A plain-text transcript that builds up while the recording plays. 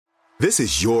This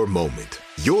is your moment,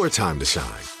 your time to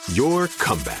shine, your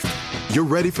comeback. You're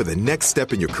ready for the next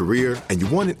step in your career, and you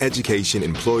want an education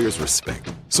employers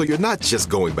respect. So you're not just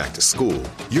going back to school,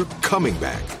 you're coming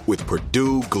back with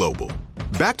Purdue Global.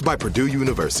 Backed by Purdue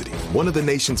University, one of the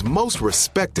nation's most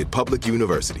respected public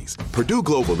universities, Purdue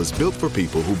Global is built for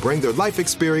people who bring their life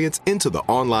experience into the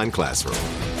online classroom.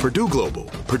 Purdue Global,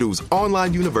 Purdue's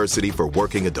online university for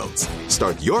working adults.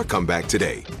 Start your comeback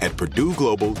today at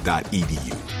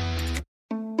purdueglobal.edu.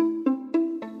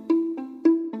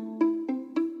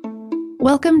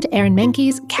 Welcome to Aaron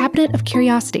Mahnke's Cabinet of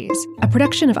Curiosities, a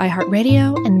production of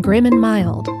iHeartRadio and Grim and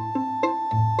Mild.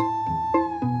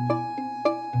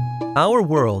 Our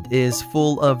world is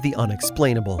full of the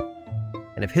unexplainable.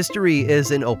 And if history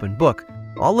is an open book,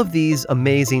 all of these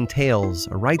amazing tales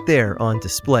are right there on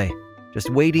display, just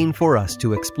waiting for us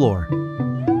to explore.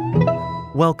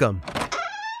 Welcome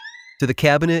to the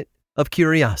Cabinet of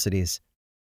Curiosities.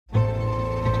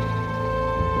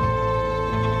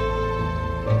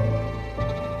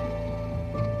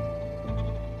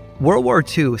 World War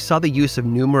II saw the use of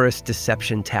numerous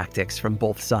deception tactics from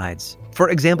both sides. For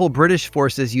example, British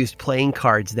forces used playing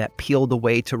cards that peeled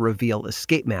away to reveal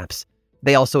escape maps.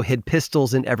 They also hid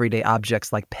pistols in everyday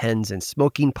objects like pens and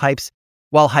smoking pipes,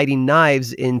 while hiding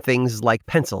knives in things like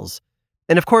pencils.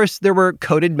 And of course, there were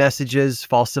coded messages,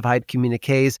 falsified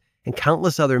communiques, and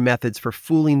countless other methods for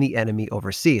fooling the enemy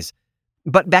overseas.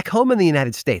 But back home in the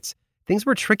United States, things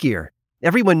were trickier.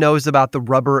 Everyone knows about the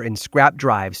rubber and scrap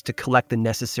drives to collect the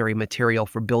necessary material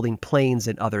for building planes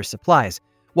and other supplies,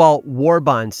 while war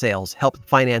bond sales helped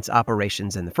finance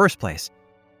operations in the first place.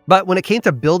 But when it came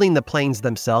to building the planes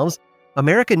themselves,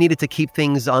 America needed to keep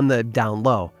things on the down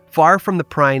low, far from the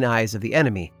prying eyes of the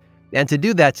enemy. And to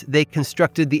do that, they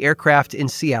constructed the aircraft in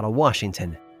Seattle,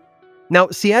 Washington. Now,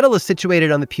 Seattle is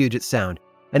situated on the Puget Sound,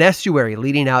 an estuary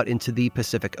leading out into the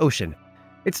Pacific Ocean.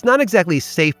 It's not exactly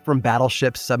safe from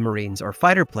battleships, submarines, or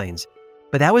fighter planes,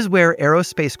 but that was where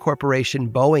Aerospace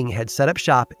Corporation Boeing had set up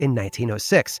shop in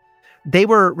 1906. They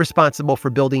were responsible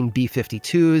for building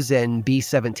B-52s and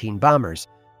B-17 bombers,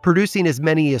 producing as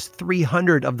many as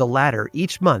 300 of the latter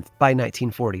each month by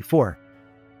 1944.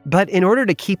 But in order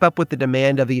to keep up with the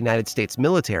demand of the United States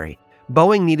military,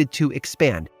 Boeing needed to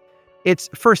expand. Its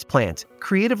first plant,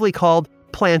 creatively called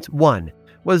Plant 1,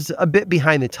 was a bit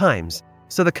behind the times,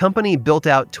 so the company built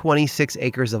out 26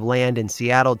 acres of land in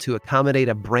Seattle to accommodate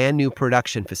a brand new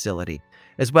production facility,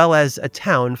 as well as a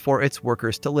town for its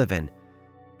workers to live in.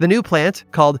 The new plant,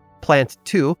 called Plant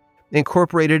 2,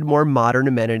 incorporated more modern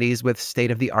amenities with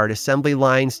state-of-the-art assembly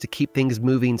lines to keep things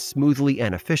moving smoothly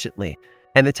and efficiently.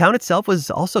 And the town itself was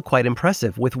also quite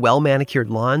impressive, with well-manicured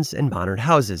lawns and modern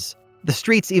houses. The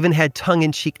streets even had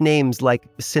tongue-in-cheek names like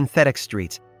Synthetic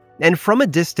Street, and from a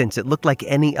distance it looked like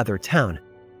any other town.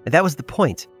 And that was the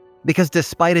point, because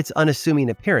despite its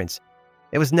unassuming appearance,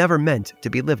 it was never meant to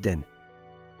be lived in.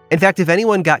 In fact, if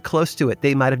anyone got close to it,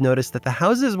 they might have noticed that the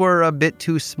houses were a bit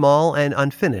too small and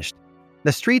unfinished.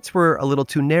 The streets were a little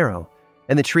too narrow,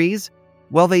 and the trees,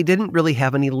 well, they didn't really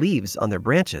have any leaves on their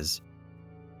branches.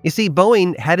 You see,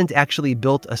 Boeing hadn't actually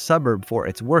built a suburb for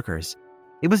its workers.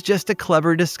 It was just a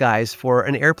clever disguise for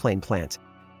an airplane plant,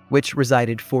 which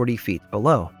resided 40 feet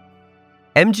below.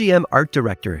 MGM art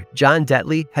director John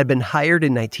Detley had been hired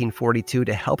in 1942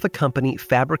 to help the company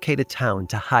fabricate a town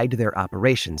to hide their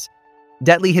operations.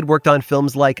 Detley had worked on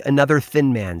films like Another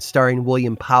Thin Man, starring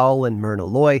William Powell and Myrna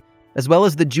Loy, as well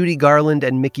as the Judy Garland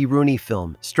and Mickey Rooney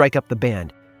film, Strike Up the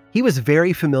Band. He was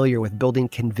very familiar with building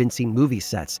convincing movie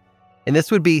sets, and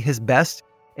this would be his best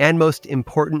and most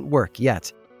important work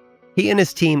yet. He and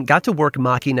his team got to work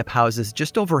mocking up houses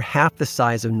just over half the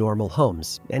size of normal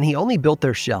homes, and he only built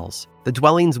their shells. The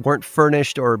dwellings weren't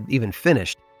furnished or even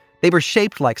finished. They were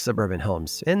shaped like suburban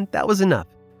homes, and that was enough.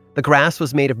 The grass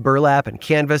was made of burlap and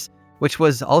canvas, which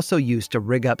was also used to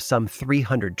rig up some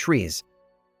 300 trees.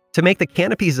 To make the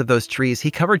canopies of those trees, he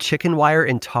covered chicken wire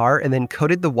in tar and then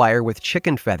coated the wire with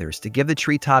chicken feathers to give the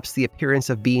treetops the appearance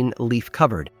of being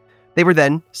leaf-covered. They were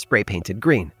then spray-painted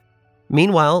green.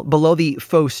 Meanwhile, below the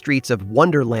faux streets of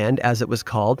Wonderland, as it was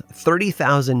called,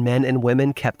 30,000 men and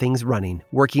women kept things running,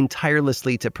 working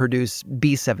tirelessly to produce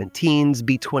B-17s,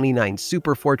 B-29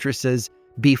 super fortresses,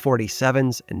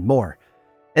 B-47s, and more.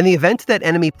 In the event that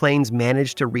enemy planes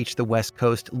managed to reach the West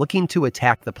Coast looking to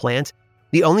attack the plant,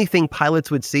 the only thing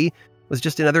pilots would see was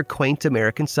just another quaint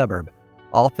American suburb,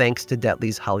 all thanks to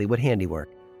Detley's Hollywood handiwork.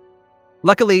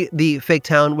 Luckily, the fake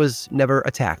town was never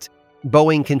attacked.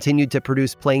 Boeing continued to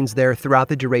produce planes there throughout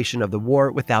the duration of the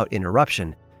war without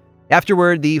interruption.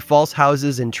 Afterward, the false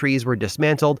houses and trees were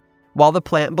dismantled, while the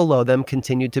plant below them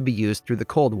continued to be used through the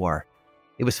Cold War.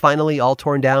 It was finally all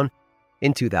torn down,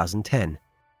 in 2010.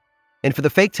 And for the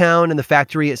fake town and the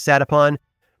factory it sat upon,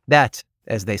 that,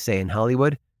 as they say in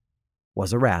Hollywood,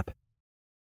 was a wrap.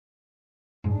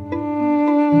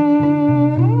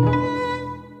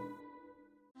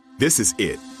 This is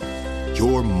it.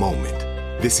 Your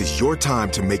moment. This is your time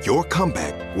to make your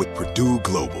comeback with Purdue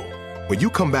Global. When you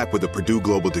come back with a Purdue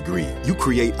Global degree, you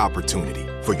create opportunity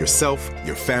for yourself,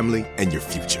 your family, and your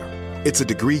future. It's a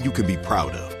degree you can be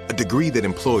proud of, a degree that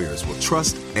employers will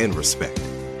trust and respect.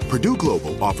 Purdue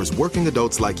Global offers working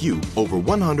adults like you over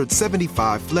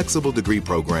 175 flexible degree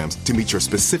programs to meet your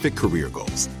specific career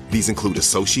goals. These include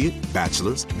associate,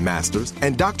 bachelor's, master's,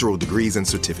 and doctoral degrees and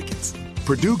certificates.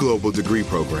 Purdue Global degree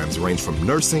programs range from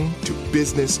nursing to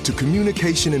business to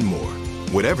communication and more.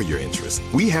 Whatever your interest,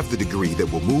 we have the degree that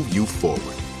will move you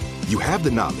forward. You have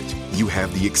the knowledge, you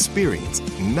have the experience.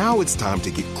 Now it's time to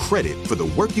get credit for the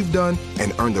work you've done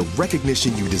and earn the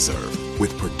recognition you deserve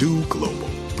with Purdue Global,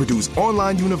 Purdue's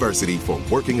online university for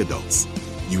working adults.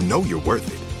 You know you're worth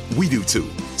it. We do too.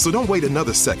 So don't wait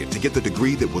another second to get the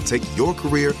degree that will take your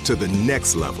career to the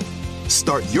next level.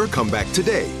 Start your comeback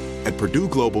today at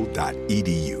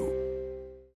purdueglobal.edu.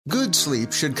 Good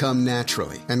sleep should come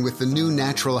naturally, and with the new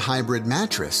Natural Hybrid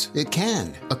mattress, it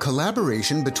can. A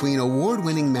collaboration between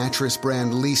award-winning mattress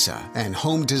brand Leesa and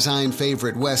home design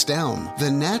favorite West Elm,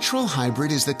 the Natural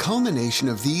Hybrid is the culmination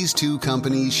of these two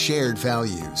companies' shared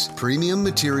values: premium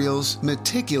materials,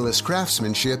 meticulous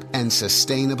craftsmanship, and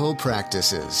sustainable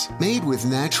practices. Made with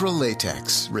natural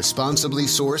latex, responsibly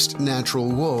sourced natural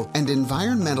wool, and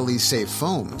environmentally safe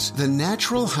foams, the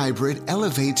Natural Hybrid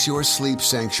elevates your sleep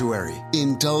sanctuary,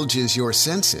 indulges your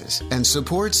senses, and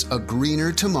supports a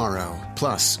greener tomorrow.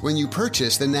 Plus, when you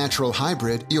purchase the Natural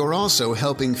Hybrid, you're also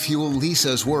helping fuel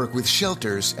Leesa's work with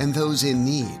shelters and those in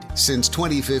need. Since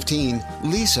 2015,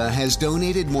 Leesa has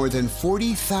donated more than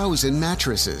 40,000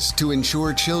 mattresses to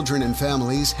ensure children and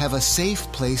families have a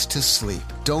safe place to sleep.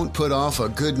 Don't put off a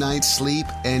good night's sleep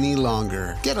any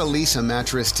longer. Get a Leesa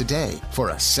mattress today for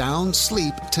a sound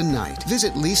sleep tonight.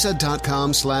 Visit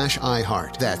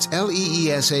leesa.com/iHeart. That's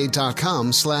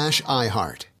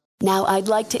LEESA.com/iHeart. Now I'd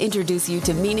like to introduce you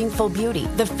to Meaningful Beauty,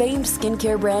 the famed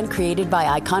skincare brand created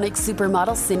by iconic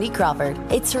supermodel Cindy Crawford.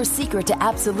 It's her secret to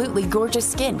absolutely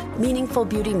gorgeous skin. Meaningful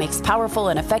Beauty makes powerful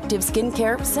and effective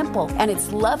skincare simple, and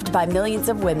it's loved by millions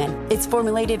of women. It's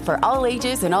formulated for all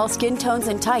ages and all skin tones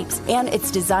and types, and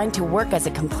it's designed to work as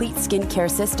a complete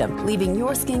skincare system, leaving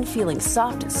your skin feeling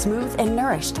soft, smooth, and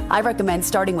nourished. I recommend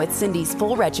starting with Cindy's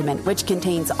full regimen, which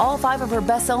contains all 5 of her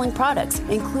best-selling products,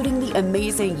 including the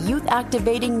amazing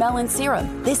youth-activating Melon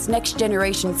Serum. This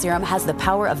next-generation serum has the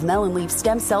power of melon leaf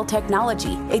stem cell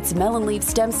technology. It's melon leaf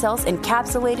stem cells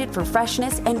encapsulated for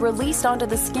freshness and released onto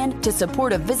the skin to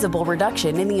support a visible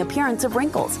reduction in the appearance of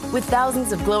wrinkles. With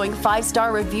thousands of glowing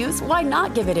 5-star reviews, why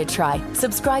not give it a try?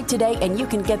 Subscribe today and you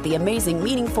can get the amazing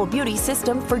Meaningful Beauty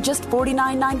system for just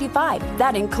 $49.95.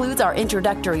 That includes our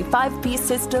introductory 5-piece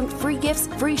system, free gifts,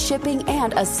 free shipping,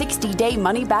 and a 60-day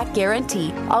money-back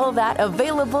guarantee. All of that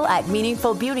available at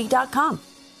meaningfulbeauty.com.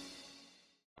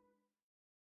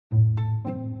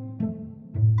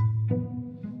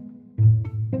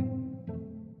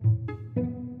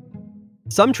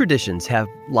 Some traditions have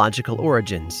logical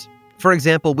origins. For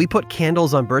example, we put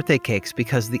candles on birthday cakes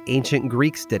because the ancient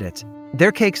Greeks did it.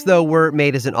 Their cakes, though, were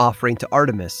made as an offering to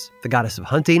Artemis, the goddess of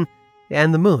hunting,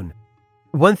 and the moon.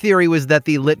 One theory was that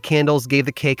the lit candles gave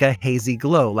the cake a hazy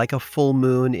glow, like a full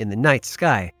moon in the night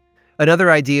sky.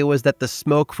 Another idea was that the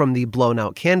smoke from the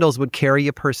blown-out candles would carry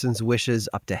a person's wishes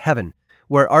up to heaven,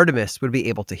 where Artemis would be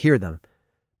able to hear them.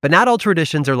 But not all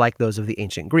traditions are like those of the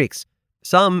ancient Greeks.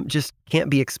 Some just can't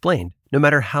be explained, no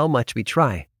matter how much we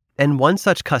try. And one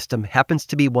such custom happens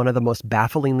to be one of the most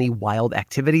bafflingly wild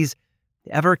activities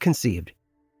ever conceived.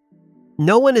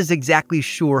 No one is exactly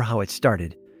sure how it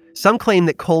started. Some claim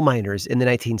that coal miners in the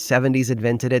 1970s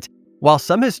invented it, while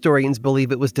some historians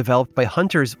believe it was developed by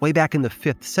hunters way back in the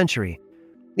 5th century.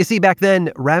 You see, back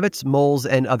then, rabbits, moles,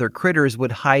 and other critters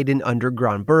would hide in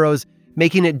underground burrows,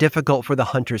 making it difficult for the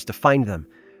hunters to find them.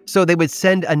 So they would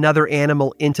send another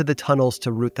animal into the tunnels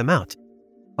to root them out.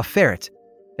 A ferret.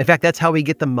 In fact, that's how we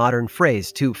get the modern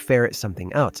phrase, to ferret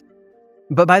something out.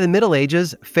 But by the Middle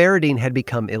Ages, ferreting had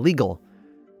become illegal.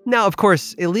 Now, of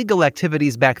course, illegal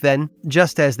activities back then,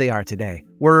 just as they are today,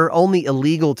 were only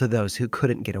illegal to those who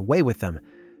couldn't get away with them.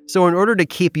 So in order to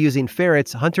keep using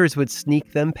ferrets, hunters would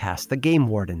sneak them past the game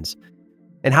wardens.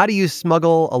 And how do you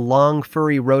smuggle a long,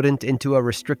 furry rodent into a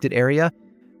restricted area?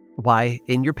 Why,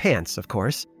 in your pants, of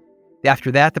course.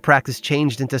 After that, the practice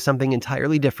changed into something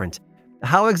entirely different.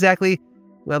 How exactly?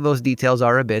 Well, those details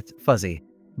are a bit fuzzy.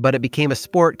 But it became a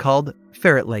sport called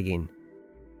ferret legging.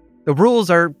 The rules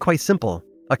are quite simple.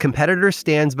 A competitor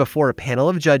stands before a panel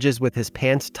of judges with his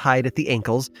pants tied at the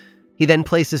ankles. He then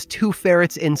places 2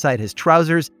 ferrets inside his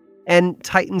trousers and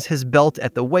tightens his belt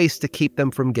at the waist to keep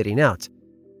them from getting out.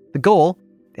 The goal,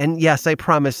 and yes, I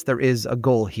promise there is a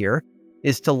goal here,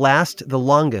 is to last the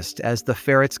longest as the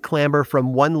ferrets clamber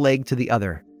from one leg to the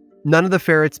other. None of the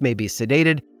ferrets may be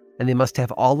sedated, and they must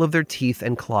have all of their teeth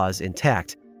and claws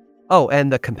intact. Oh,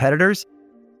 and the competitors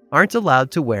aren't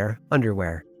allowed to wear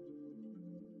underwear.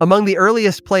 Among the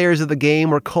earliest players of the game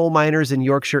were coal miners in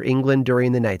Yorkshire, England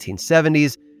during the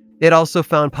 1970s. It also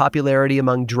found popularity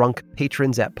among drunk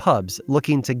patrons at pubs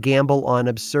looking to gamble on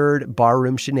absurd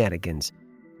barroom shenanigans,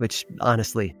 which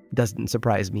honestly doesn't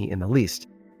surprise me in the least.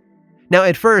 Now,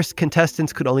 at first,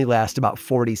 contestants could only last about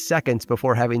 40 seconds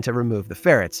before having to remove the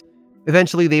ferrets.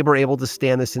 Eventually, they were able to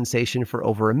stand the sensation for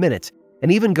over a minute,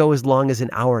 and even go as long as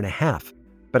an hour and a half.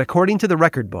 But according to the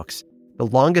record books, the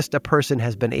longest a person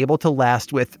has been able to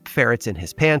last with ferrets in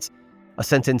his pants, a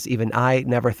sentence even I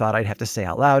never thought I'd have to say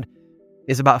out loud,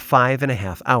 is about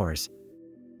 5.5 hours.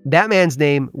 That man's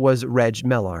name was Reg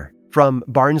Mellor, from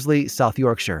Barnsley, South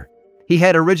Yorkshire. He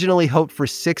had originally hoped for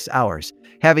 6 hours,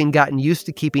 having gotten used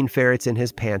to keeping ferrets in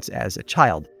his pants as a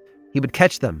child. He would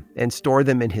catch them and store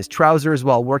them in his trousers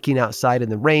while working outside in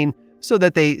the rain so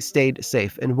that they stayed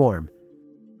safe and warm.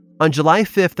 On July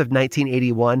 5th of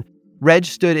 1981, Reg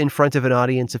stood in front of an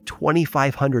audience of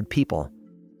 2,500 people.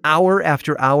 Hour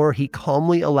after hour, he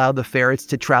calmly allowed the ferrets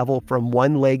to travel from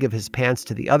one leg of his pants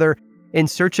to the other in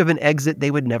search of an exit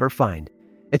they would never find.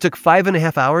 It took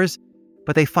 5.5 hours,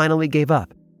 but they finally gave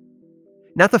up.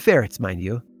 Not the ferrets, mind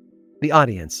you, the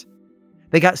audience.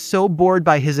 They got so bored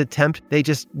by his attempt, they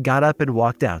just got up and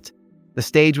walked out. The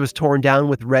stage was torn down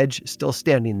with Reg still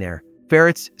standing there,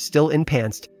 ferrets still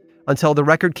enpantsed, until the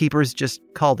record keepers just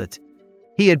called it.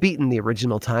 He had beaten the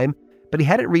original time, but he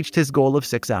hadn't reached his goal of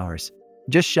 6 hours.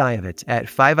 Just shy of it at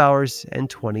 5 hours and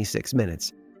 26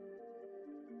 minutes.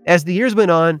 As the years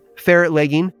went on, ferret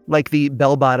legging, like the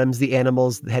bell-bottoms the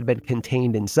animals had been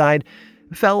contained inside,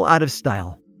 fell out of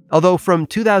style. Although from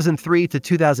 2003 to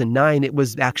 2009, it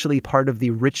was actually part of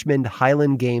the Richmond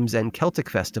Highland Games and Celtic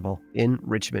Festival in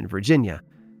Richmond, Virginia.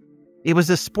 It was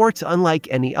a sport unlike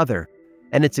any other,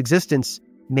 and its existence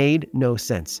made no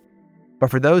sense.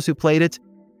 But for those who played it,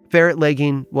 ferret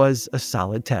legging was a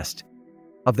solid test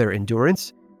of their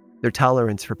endurance, their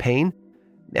tolerance for pain,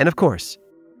 and of course,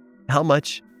 how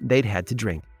much they'd had to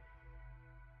drink.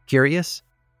 Curious?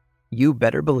 You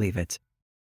better believe it.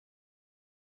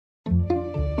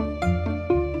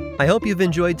 I hope you've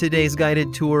enjoyed today's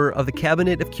guided tour of the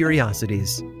Cabinet of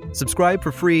Curiosities. Subscribe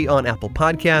for free on Apple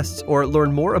Podcasts or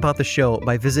learn more about the show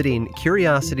by visiting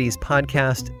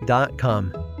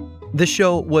curiositiespodcast.com. This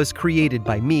show was created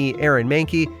by me, Aaron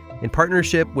Mahnke, in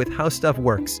partnership with How Stuff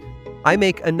Works. I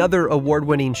make another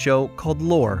award-winning show called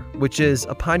Lore, which is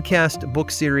a podcast,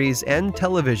 book series, and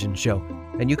television show,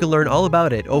 and you can learn all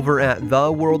about it over at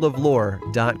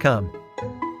theworldoflore.com.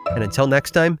 And until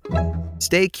next time,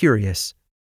 stay curious.